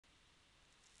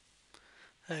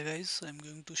Hi guys, I'm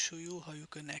going to show you how you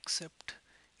can accept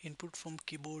input from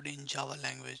keyboard in Java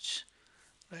language.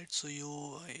 Right, so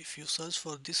if you search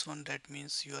for this one, that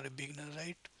means you are a beginner,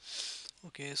 right?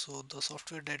 Okay, so the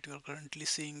software that you are currently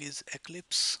seeing is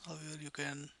Eclipse. However, you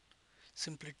can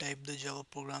simply type the Java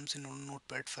programs in a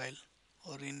notepad file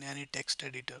or in any text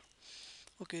editor.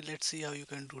 Okay, let's see how you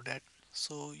can do that.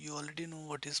 So you already know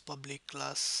what is public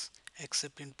class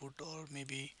accept input, or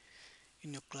maybe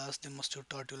in your class they must have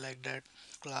taught you like that,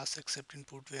 class accept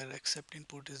input, where accept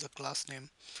input is the class name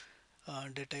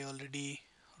that I already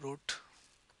wrote,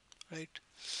 right?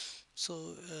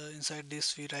 So inside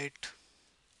this we write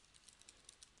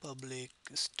public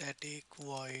static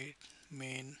void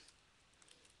main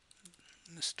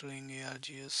string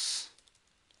args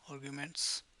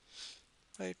arguments,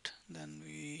 right? Then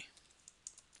we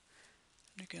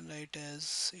can write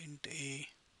as int a,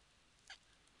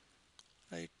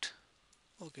 right?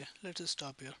 Okay, let's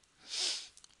stop here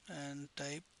and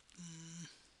type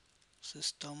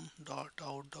system dot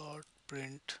out dot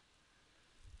print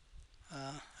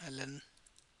ln,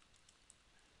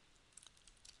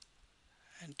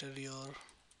 enter your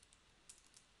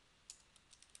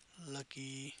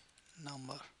lucky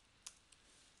number.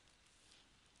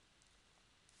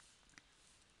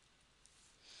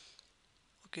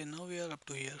 Okay, now we are up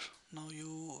to here. Now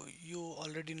you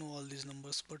already know all these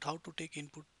numbers, but how to take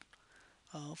input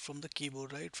from the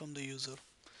keyboard, right, from the user?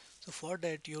 So for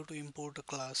that you have to import a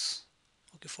class.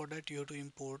 Okay, for that you have to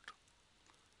import,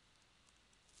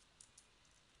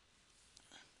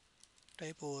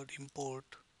 type over import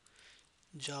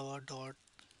java dot,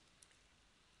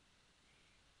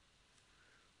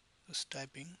 just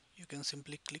typing, you can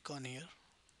simply click on here,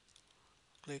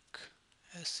 click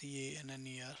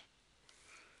scanner,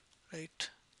 right?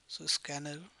 So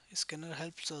scanner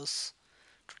helps us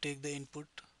to take the input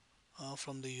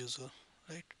from the user,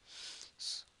 right?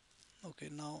 S- okay,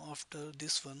 now after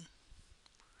this one,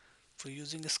 for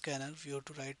using a scanner we have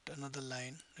to write another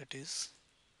line, that is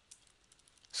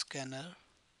scanner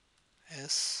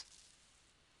s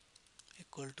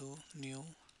equal to new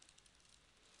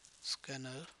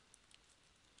scanner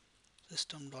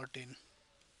system.in.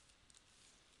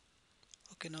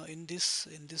 Okay, now in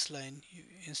this line,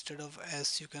 instead of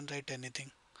s you can write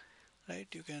anything, right?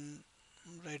 You can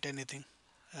write anything,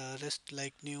 rest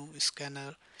like new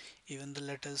scanner. Even the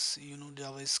letters,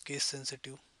 Java is case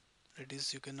sensitive, that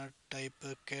is you cannot type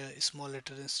a small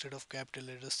letter instead of capital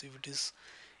letters. If it is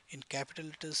in capital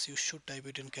letters you should type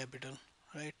it in capital,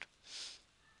 right?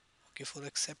 Okay, for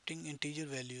accepting integer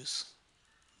values,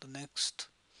 the next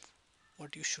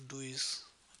what you should do is,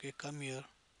 okay, come here,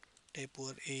 type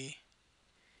over a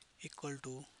equal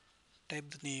to, type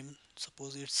the name,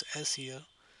 suppose it's s here,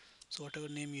 so whatever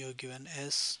name you have given,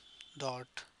 s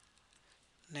dot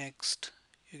next,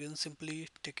 you can simply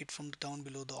take it from the down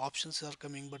below. The options are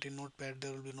coming, but in notepad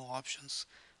there will be no options,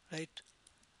 right?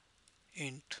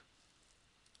 Int.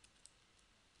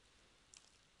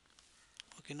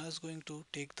 Okay, now it's going to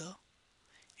take the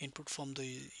input from the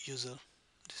user.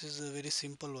 This is a very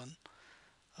simple one,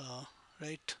 uh,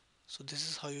 right? So this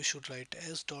is how you should write,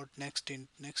 s dot next int.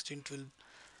 Next int will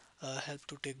help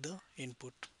to take the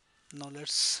input. Now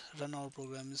let's run our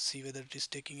program and see whether it is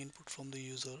taking input from the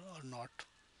user or not.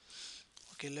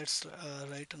 Okay, let's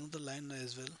write another line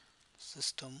as well,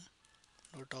 system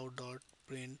dot out dot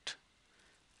print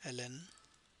ln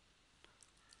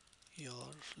your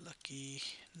lucky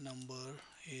number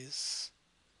is,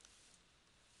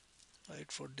 right?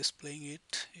 For displaying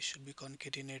it should be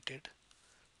concatenated,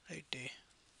 right?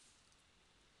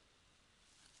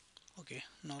 Okay,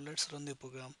 now let's run the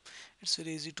program. It's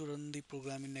very easy to run the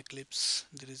program in Eclipse.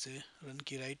 There is a run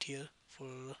key right here. For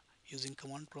using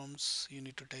command prompts you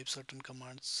need to type certain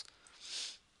commands.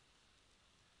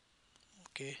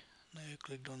 Okay, now you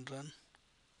clicked on run.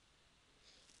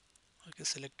 Okay,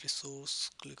 select resource,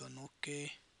 click on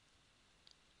OK.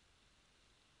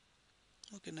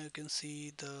 Okay, now you can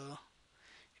see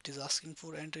it is asking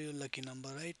for enter your lucky number,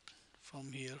 right?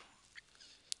 From here,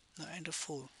 now enter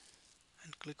 4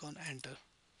 and click on enter.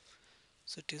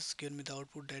 So it is given me the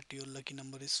output that your lucky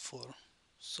number is 4.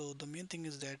 So the main thing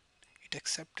is that it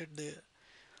accepted the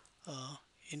uh,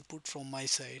 input from my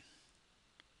side.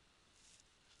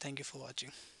 Thank you for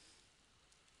watching.